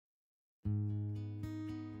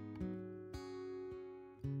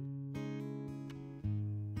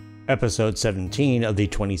Episode 17 of the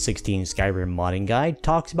 2016 Skyrim Modding Guide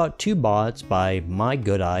talks about two mods by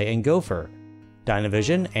MyGoodEye and Gopher,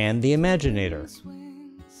 Dynavision and The Imaginator.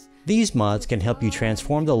 These mods can help you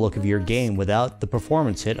transform the look of your game without the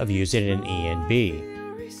performance hit of using an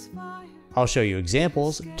ENB. I'll show you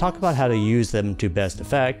examples, talk about how to use them to best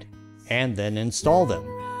effect, and then install them.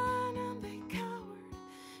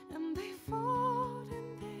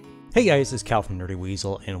 Hey guys, it's Cal from Nerdy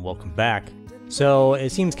Weasel, and welcome back. So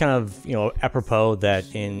it seems kind of, apropos that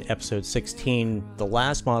in episode 16, the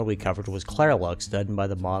last mod we covered was Clarelux, done by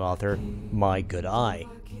the mod author MyGoodEye.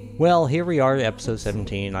 Well, here we are at episode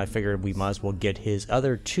 17, and I figured we might as well get his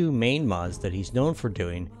other two main mods that he's known for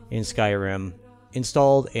doing in Skyrim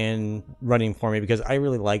installed and running for me because I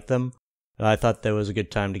really like them, and I thought that was a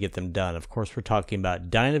good time to get them done. Of course, we're talking about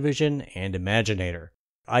Dynavision and Imaginator.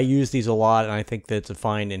 I use these a lot, and I think that's a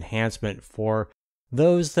fine enhancement for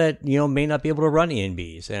those that, may not be able to run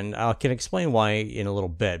ENBs, and I can explain why in a little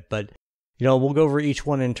bit, but, we'll go over each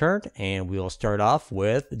one in turn, and we'll start off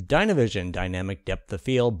with Dynavision, Dynamic Depth of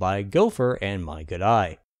Field by Gopher and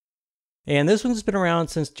MyGoodEye. And this one's been around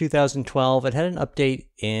since 2012. It had an update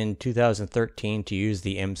in 2013 to use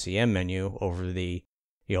the MCM menu over the,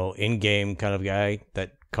 in-game kind of guy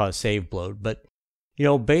that caused save bloat, but,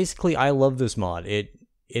 basically I love this mod.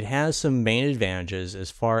 It has some main advantages as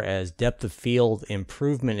far as depth of field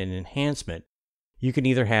improvement and enhancement. You can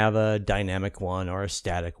either have a dynamic one or a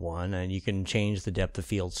static one, and you can change the depth of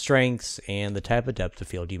field strengths and the type of depth of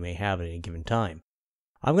field you may have at any given time.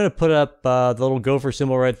 I'm going to put up the little gopher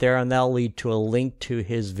symbol right there, and that'll lead to a link to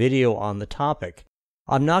his video on the topic.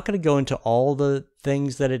 I'm not going to go into all the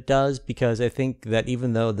things that it does because I think that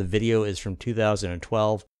even though the video is from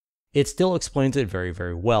 2012, it still explains it very,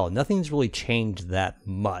 very well. Nothing's really changed that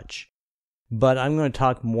much. But I'm going to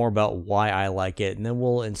talk more about why I like it, and then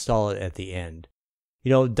we'll install it at the end.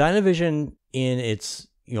 Dynavision in its,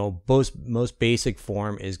 most basic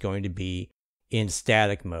form is going to be in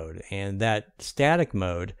static mode. And that static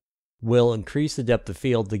mode will increase the depth of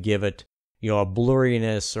field to give it, a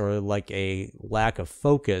blurriness or like a lack of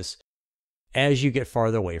focus as you get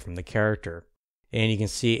farther away from the character. And you can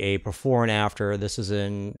see a before and after. This is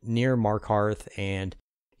in near Markarth, and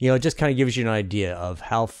it just kind of gives you an idea of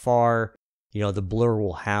how far the blur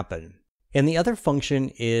will happen. And the other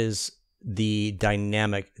function is the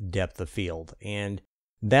dynamic depth of field, and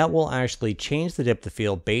that will actually change the depth of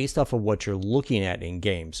field based off of what you're looking at in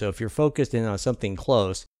game. So if you're focused in on something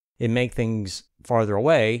close, it makes things farther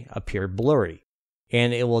away appear blurry,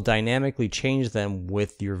 and it will dynamically change them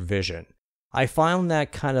with your vision. I found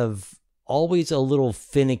that kind of always a little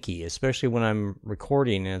finicky, especially when I'm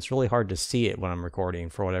recording, and it's really hard to see it when I'm recording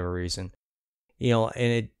for whatever reason.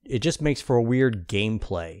 And it just makes for a weird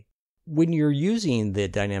gameplay. When you're using the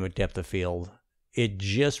dynamic depth of field, it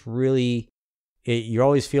just really, you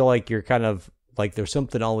always feel like you're kind of, like there's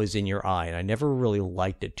something always in your eye, and I never really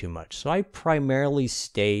liked it too much. So I primarily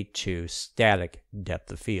stay to static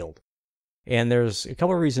depth of field. And there's a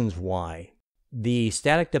couple of reasons why. The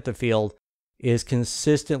static depth of field is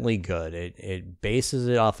consistently good. It bases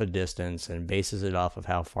it off of distance and bases it off of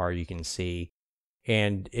how far you can see,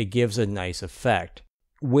 and it gives a nice effect.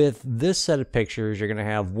 With this set of pictures, you're going to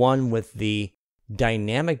have one with the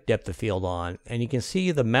dynamic depth of field on, and you can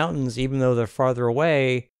see the mountains, even though they're farther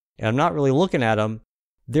away, and I'm not really looking at them,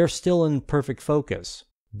 they're still in perfect focus.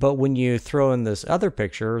 But when you throw in this other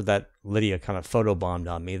picture that Lydia kind of photobombed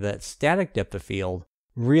on me, that static depth of field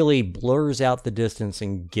really blurs out the distance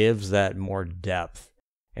and gives that more depth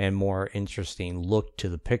and more interesting look to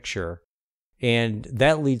the picture. And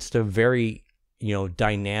that leads to very,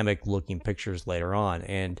 dynamic looking pictures later on.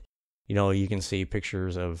 And, you can see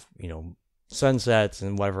pictures of, sunsets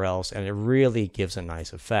and whatever else, and it really gives a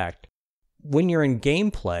nice effect. When you're in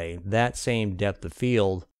gameplay, that same depth of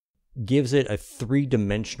field gives it a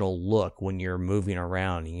three-dimensional look when you're moving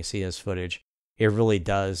around. And you see this footage, it really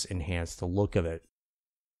does enhance the look of it.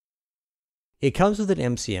 It comes with an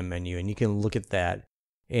MCM menu, and you can look at that,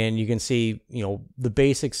 and you can see, the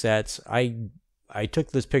basic sets. I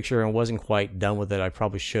took this picture and wasn't quite done with it. I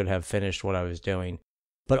probably should have finished what I was doing.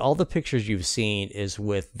 But all the pictures you've seen is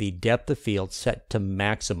with the depth of field set to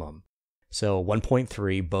maximum. So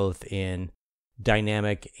 1.3, both in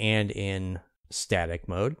dynamic and in static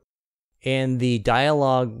mode. And the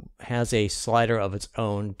dialogue has a slider of its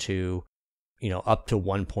own to up to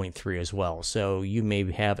 1.3 as well. So you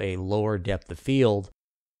may have a lower depth of field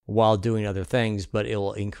while doing other things, but it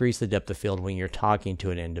will increase the depth of field when you're talking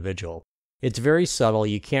to an individual. It's very subtle.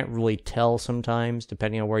 You can't really tell sometimes,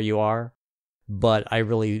 depending on where you are, but I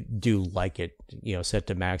really do like it, set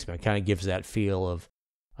to maximum. It kind of gives that feel of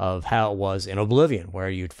of how it was in Oblivion, where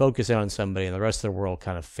you'd focus in on somebody and the rest of the world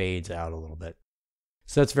kind of fades out a little bit.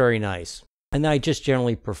 So that's very nice. And I just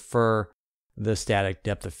generally prefer the static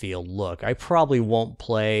depth of field look. I probably won't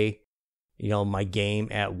play, my game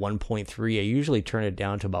at 1.3. I usually turn it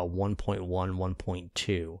down to about 1.1,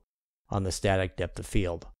 1.2 on the static depth of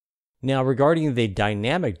field. Now, regarding the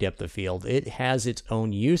dynamic depth of field, it has its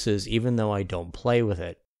own uses, even though I don't play with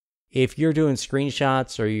it. If you're doing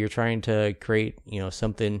screenshots or you're trying to create,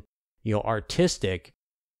 something, artistic,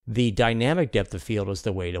 the dynamic depth of field is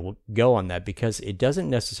the way to go on that, because it doesn't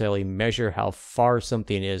necessarily measure how far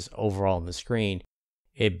something is overall on the screen.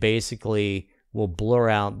 It basically will blur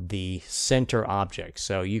out the center object.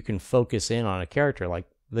 So you can focus in on a character like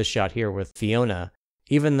this shot here with Fiona.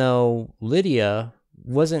 Even though Lydia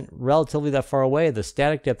wasn't relatively that far away, the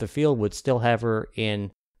static depth of field would still have her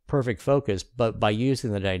in perfect focus, but by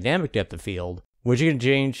using the dynamic depth of field, which you can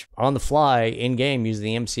change on the fly in-game using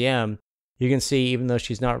the MCM, you can see even though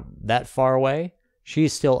she's not that far away,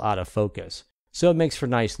 she's still out of focus. So it makes for a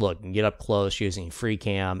nice look. You can get up close using free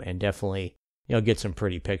cam and definitely, get some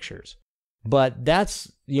pretty pictures. But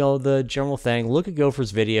that's, the general thing. Look at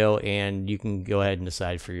Gopher's video and you can go ahead and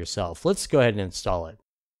decide for yourself. Let's go ahead and install it.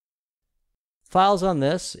 Files on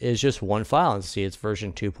this is just one file, and see it's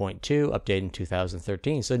version 2.2, updated in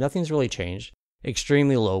 2013, so nothing's really changed.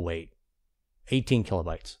 Extremely low weight, 18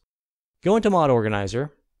 kilobytes. Go into Mod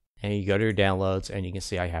Organizer, and you go to your downloads, and you can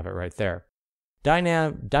see I have it right there.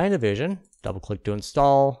 Dynavision, double-click to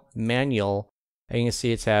install, manual, and you can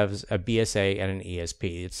see it has a BSA and an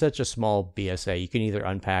ESP. It's such a small BSA, you can either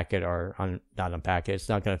unpack it or not unpack it. It's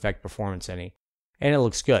not going to affect performance any, and it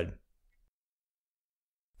looks good.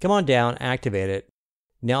 Come on down, activate it.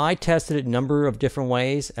 Now I tested it a number of different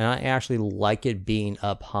ways, and I actually like it being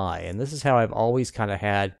up high. And this is how I've always kind of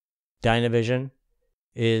had Dynavision,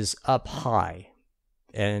 is up high.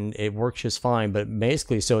 And it works just fine, but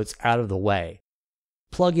basically so it's out of the way.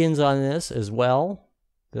 Plugins on this as well.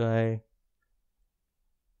 Oh,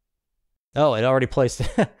 it already placed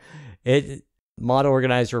it. Mod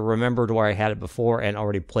Organizer remembered where I had it before and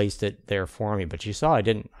already placed it there for me. But you saw I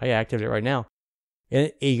didn't. I activated it right now. And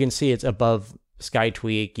you can see it's above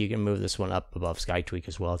SkyTweak. You can move this one up above SkyTweak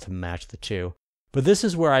as well to match the two. But this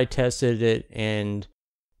is where I tested it and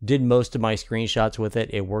did most of my screenshots with it.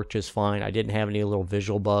 It worked just fine. I didn't have any little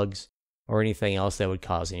visual bugs or anything else that would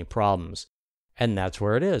cause any problems. And that's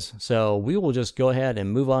where it is. So we will just go ahead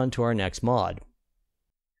and move on to our next mod.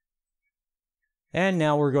 And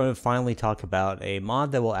now we're going to finally talk about a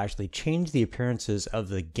mod that will actually change the appearances of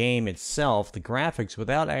the game itself, the graphics,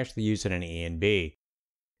 without actually using an E&B.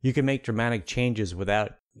 You can make dramatic changes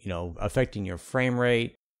without, affecting your frame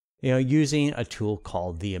rate, using a tool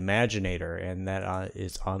called The Imaginator, and that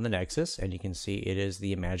is on the Nexus, and you can see it is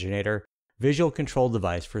The Imaginator visual control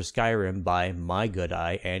device for Skyrim by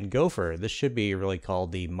MyGoodEye and Gopher. This should be really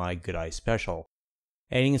called the MyGoodEye Special.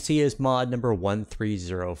 And you can see it's mod number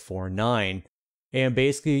 13049. And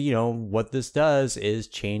basically, what this does is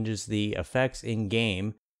changes the effects in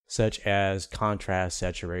game, such as contrast,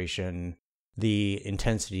 saturation, the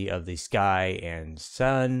intensity of the sky and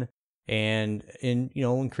sun, and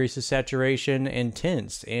increases saturation and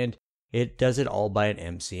tints, and it does it all by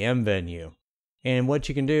an MCM venue. And what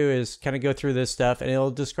you can do is kind of go through this stuff, and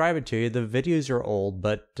it'll describe it to you. The videos are old,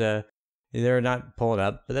 but they're not pulling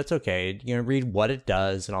up, but that's okay. You're gonna read what it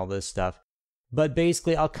does and all this stuff. But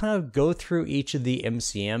basically, I'll kind of go through each of the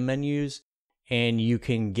MCM menus, and you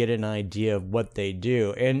can get an idea of what they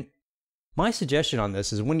do. And my suggestion on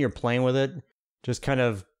this is when you're playing with it, just kind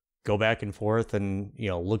of go back and forth and,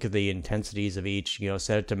 look at the intensities of each,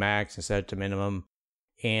 set it to max and set it to minimum,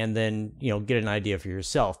 and then, get an idea for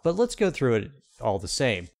yourself. But let's go through it all the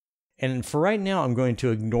same. And for right now, I'm going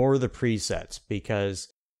to ignore the presets because,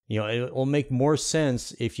 it will make more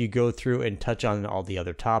sense if you go through and touch on all the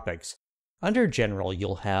other topics. Under general,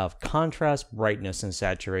 you'll have contrast, brightness, and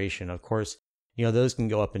saturation. Of course, those can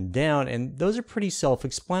go up and down, and those are pretty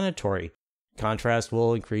self-explanatory. Contrast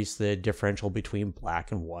will increase the differential between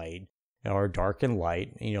black and white, or dark and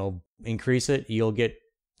light. Increase it, you'll get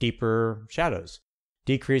deeper shadows.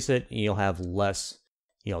 Decrease it, you'll have less,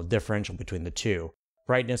 differential between the two.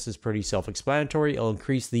 Brightness is pretty self-explanatory. It'll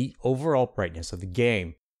increase the overall brightness of the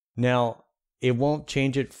game. Now, it won't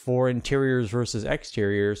change it for interiors versus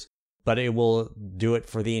exteriors, but it will do it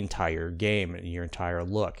for the entire game and your entire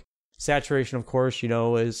look. Saturation, of course,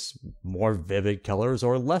 is more vivid colors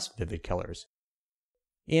or less vivid colors.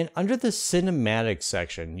 And under the cinematic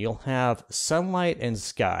section, you'll have sunlight and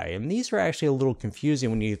sky, and these are actually a little confusing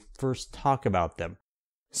when you first talk about them.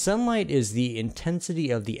 Sunlight is the intensity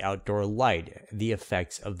of the outdoor light, the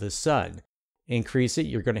effects of the sun. Increase it,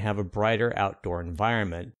 you're going to have a brighter outdoor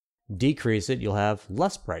environment. Decrease it, you'll have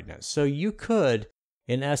less brightness. So you could,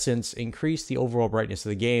 in essence, increase the overall brightness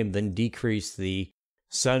of the game, then decrease the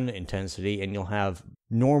sun intensity, and you'll have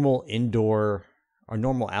normal indoor or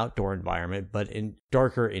normal outdoor environment, but in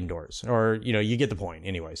darker indoors. Or, you get the point.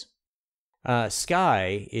 Anyways.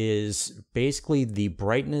 Sky is basically the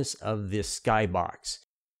brightness of this skybox.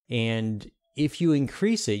 And if you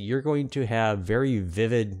increase it, you're going to have very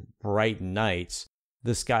vivid, bright nights.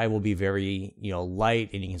 The sky will be very, light,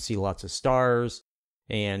 and you can see lots of stars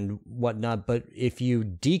and whatnot. But if you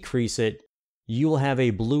decrease it, you will have a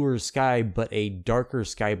bluer sky, but a darker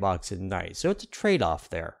skybox at night. So it's a trade-off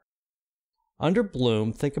there. Under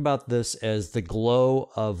bloom, think about this as the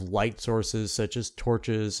glow of light sources such as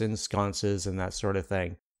torches and sconces and that sort of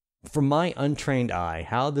thing. From my untrained eye,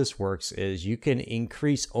 how this works is you can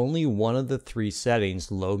increase only one of the three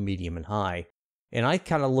settings, low, medium, and high. And I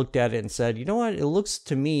kind of looked at it and said, you know what, it looks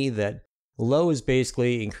to me that low is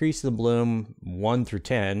basically increase the bloom 1 through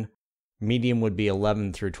 10, medium would be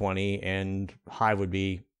 11 through 20, and high would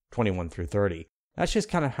be 21 through 30. That's just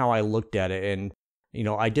kind of how I looked at it, and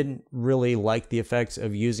I didn't really like the effects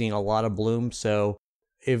of using a lot of bloom, so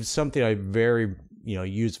it was something I very,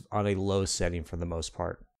 use on a low setting for the most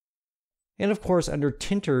part. And of course, under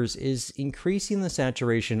tinters is increasing the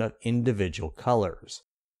saturation of individual colors.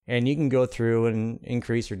 And you can go through and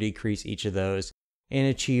increase or decrease each of those and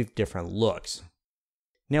achieve different looks.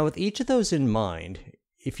 Now, with each of those in mind,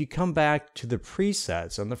 if you come back to the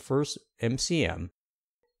presets on the first MCM,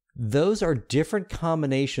 those are different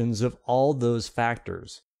combinations of all those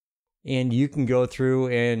factors. And you can go through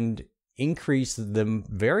and increase them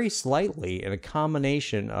very slightly in a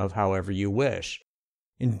combination of however you wish.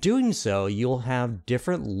 In doing so, you'll have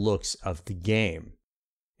different looks of the game.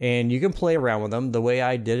 And you can play around with them. The way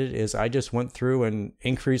I did it is I just went through and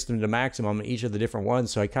increased them to maximum in each of the different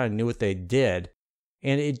ones, so I kind of knew what they did.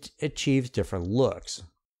 And it achieves different looks.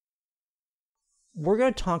 We're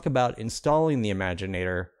going to talk about installing the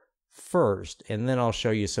Imaginator first, and then I'll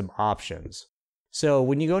show you some options. So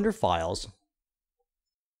when you go under Files,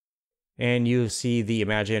 and you see the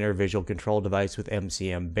Imaginator Visual Control Device with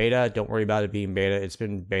MCM Beta, don't worry about it being beta, it's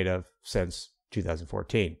been beta since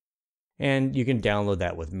 2014. And you can download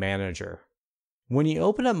that with Manager. When you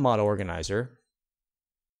open up Mod Organizer,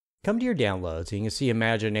 come to your downloads, and you can see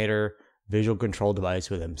Imaginator Visual Control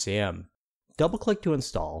Device with MCM. Double-click to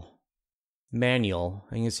install, Manual,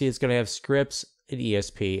 and you can see it's going to have scripts, an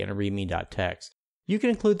ESP, and a readme.txt. You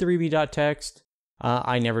can include the readme.txt.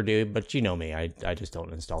 I never do, but you know me, I just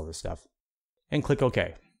don't install this stuff. And click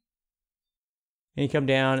OK. And you come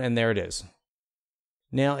down, and there it is.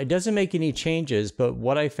 Now, it doesn't make any changes, but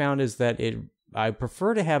what I found is that I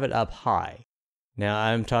prefer to have it up high. Now,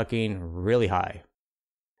 I'm talking really high,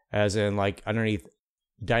 as in like underneath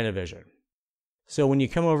Dynavision. So when you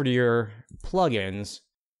come over to your plugins,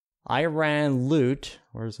 I ran loot.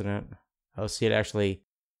 Where's it at? Oh, see it actually.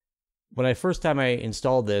 When I first time I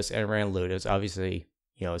installed this and ran loot, it's obviously,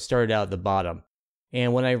 it started out at the bottom.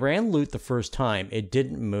 And when I ran loot the first time, it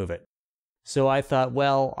didn't move it. So I thought,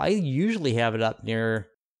 well, I usually have it up near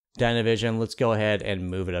Dynavision. Let's go ahead and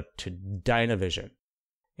move it up to Dynavision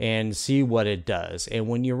and see what it does. And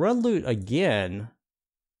when you run loot again,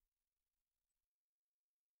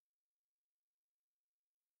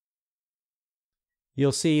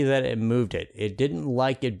 you'll see that it moved it. It didn't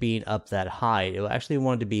like it being up that high. It actually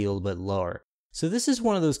wanted to be a little bit lower. So this is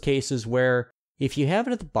one of those cases where if you have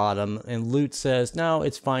it at the bottom and loot says, no,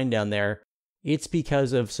 it's fine down there, it's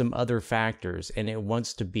because of some other factors and it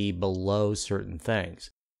wants to be below certain things.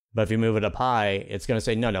 But if you move it up high, it's going to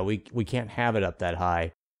say, no, we can't have it up that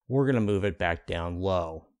high. We're going to move it back down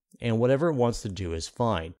low. And whatever it wants to do is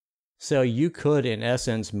fine. So you could, in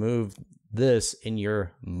essence, move this in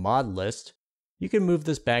your mod list. You can move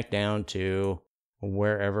this back down to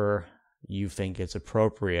wherever you think it's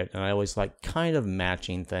appropriate. And I always like kind of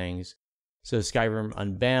matching things. So Skyrim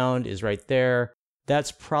Unbound is right there.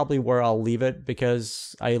 That's probably where I'll leave it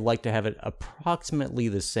because I like to have it approximately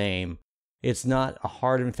the same. It's not a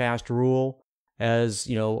hard and fast rule as,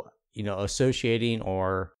 associating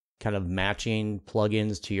or kind of matching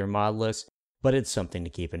plugins to your mod list, but it's something to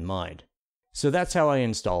keep in mind. So that's how I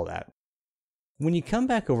install that. When you come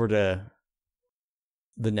back over to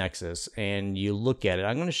the Nexus and you look at it,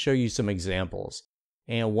 I'm going to show you some examples.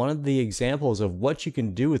 And one of the examples of what you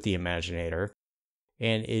can do with the Imaginator,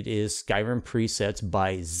 and it is Skyrim Presets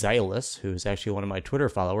by Zylice, who is actually one of my Twitter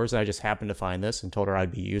followers. I just happened to find this and told her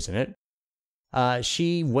I'd be using it.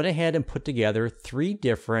 She went ahead and put together 3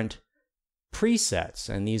 different presets,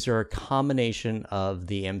 and these are a combination of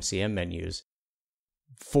the MCM menus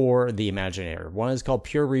for the Imaginator. One is called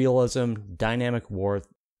Pure Realism, Dynamic Warmth,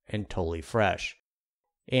 and Totally Fresh.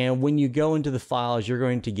 And when you go into the files, you're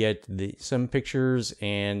going to get some pictures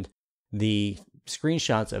and the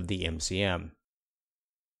screenshots of the MCM.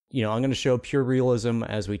 I'm going to show Pure Realism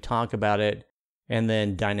as we talk about it, and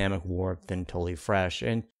then Dynamic Warmth and Totally Fresh.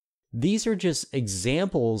 And these are just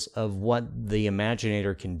examples of what the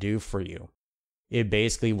Imaginator can do for you. It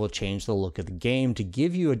basically will change the look of the game to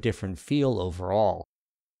give you a different feel overall.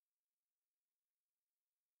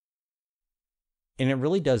 And it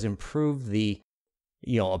really does improve the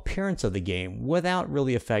appearance of the game without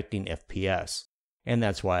really affecting FPS. And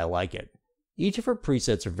that's why I like it. Each of her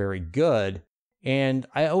presets are very good, and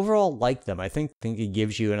I overall like them. I think it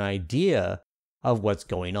gives you an idea of what's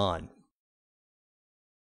going on.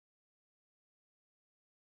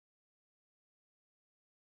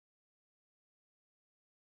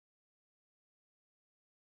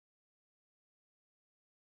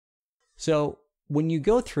 So when you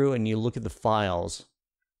go through and you look at the files,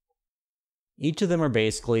 each of them are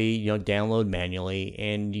basically, download manually,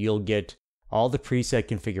 and you'll get all the preset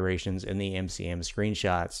configurations in the MCM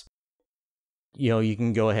screenshots. You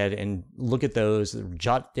can go ahead and look at those,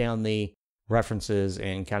 jot down the references,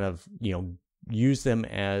 and kind of, use them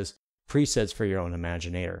as presets for your own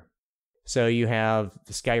Imaginator. So you have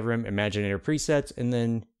the Skyrim Imaginator presets, and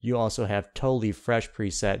then you also have Totally Fresh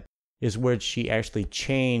preset, is which she actually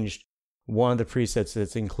changed one of the presets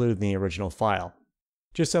that's included in the original file.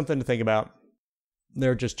 Just something to think about.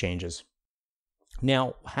 They're just changes.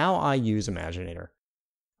 Now, how I use Imaginator.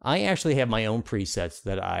 I actually have my own presets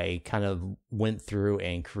that I kind of went through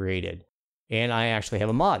and created. And I actually have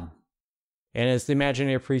a mod. And it's the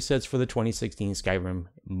Imaginator presets for the 2016 Skyrim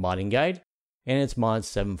Modding Guide. And it's mod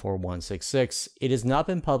 74166. It has not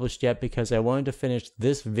been published yet because I wanted to finish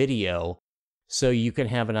this video so you can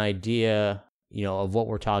have an idea, of what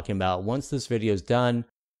we're talking about. Once this video is done,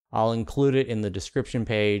 I'll include it in the description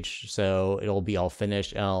page, so it'll be all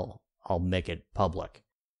finished, and I'll make it public.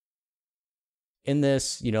 In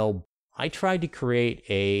this, I tried to create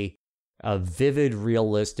a vivid,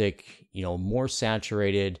 realistic, more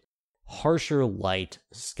saturated, harsher light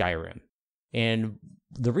Skyrim. And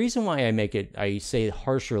the reason why I say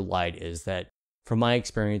harsher light is that from my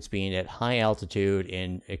experience being at high altitude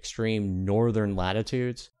in extreme northern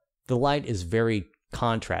latitudes, the light is very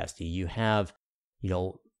contrasty. You have,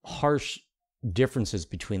 harsh differences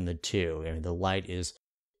between the two. I mean, the light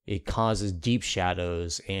it causes deep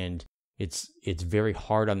shadows, and it's very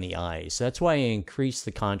hard on the eyes. So that's why I increased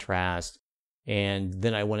the contrast, and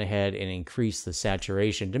then I went ahead and increased the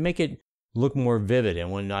saturation to make it look more vivid.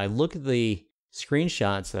 And when I look at the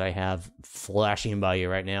screenshots that I have flashing by you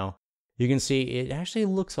right now, you can see it actually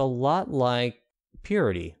looks a lot like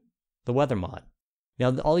Purity, the weather mod.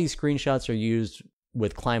 Now, all these screenshots are used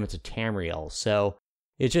with climates of Tamriel, so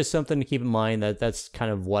it's just something to keep in mind that that's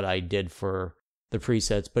kind of what I did for the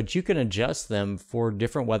presets, but you can adjust them for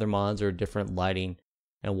different weather mods or different lighting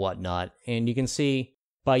and whatnot. And you can see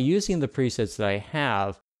by using the presets that I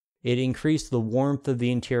have, it increased the warmth of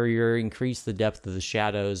the interior, increased the depth of the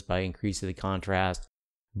shadows by increasing the contrast,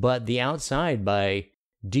 but the outside by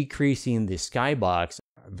decreasing the skybox,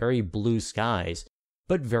 very blue skies,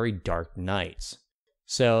 but very dark nights.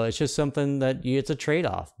 So it's just something that it's a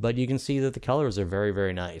trade-off, but you can see that the colors are very,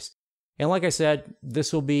 very nice. And like I said,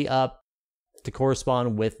 this will be up to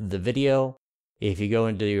correspond with the video. If you go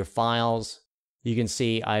into your files, you can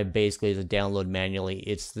see I basically to download manually.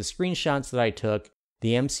 It's the screenshots that I took,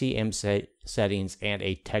 the MCM settings, and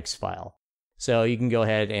a text file. So you can go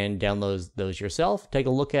ahead and download those yourself, take a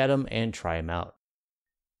look at them, and try them out.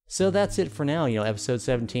 So that's it for now. Episode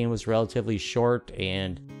 17 was relatively short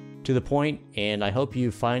and to the point, and I hope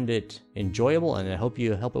you find it enjoyable, and I hope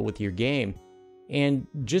you help it with your game. And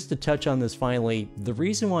just to touch on this finally, the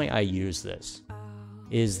reason why I use this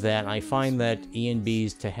is that I find that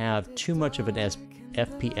ENBs to have too much of an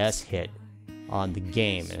FPS hit on the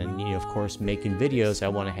game, and of course making videos I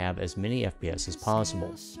want to have as many FPS as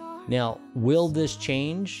possible. Now, will this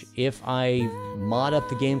change if I mod up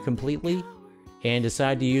the game completely and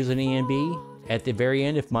decide to use an ENB at the very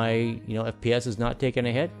end if my FPS is not taking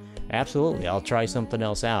a hit? Absolutely, I'll try something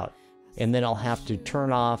else out. And then I'll have to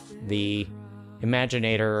turn off the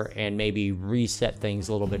Imaginator and maybe reset things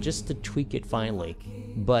a little bit just to tweak it finally.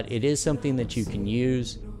 But it is something that you can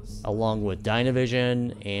use along with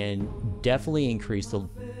Dynavision and definitely increase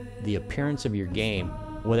the appearance of your game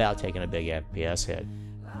without taking a big FPS hit.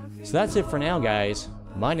 So that's it for now, guys.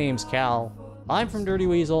 My name's Cal, I'm from Dirty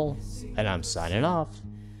Weasel, and I'm signing off.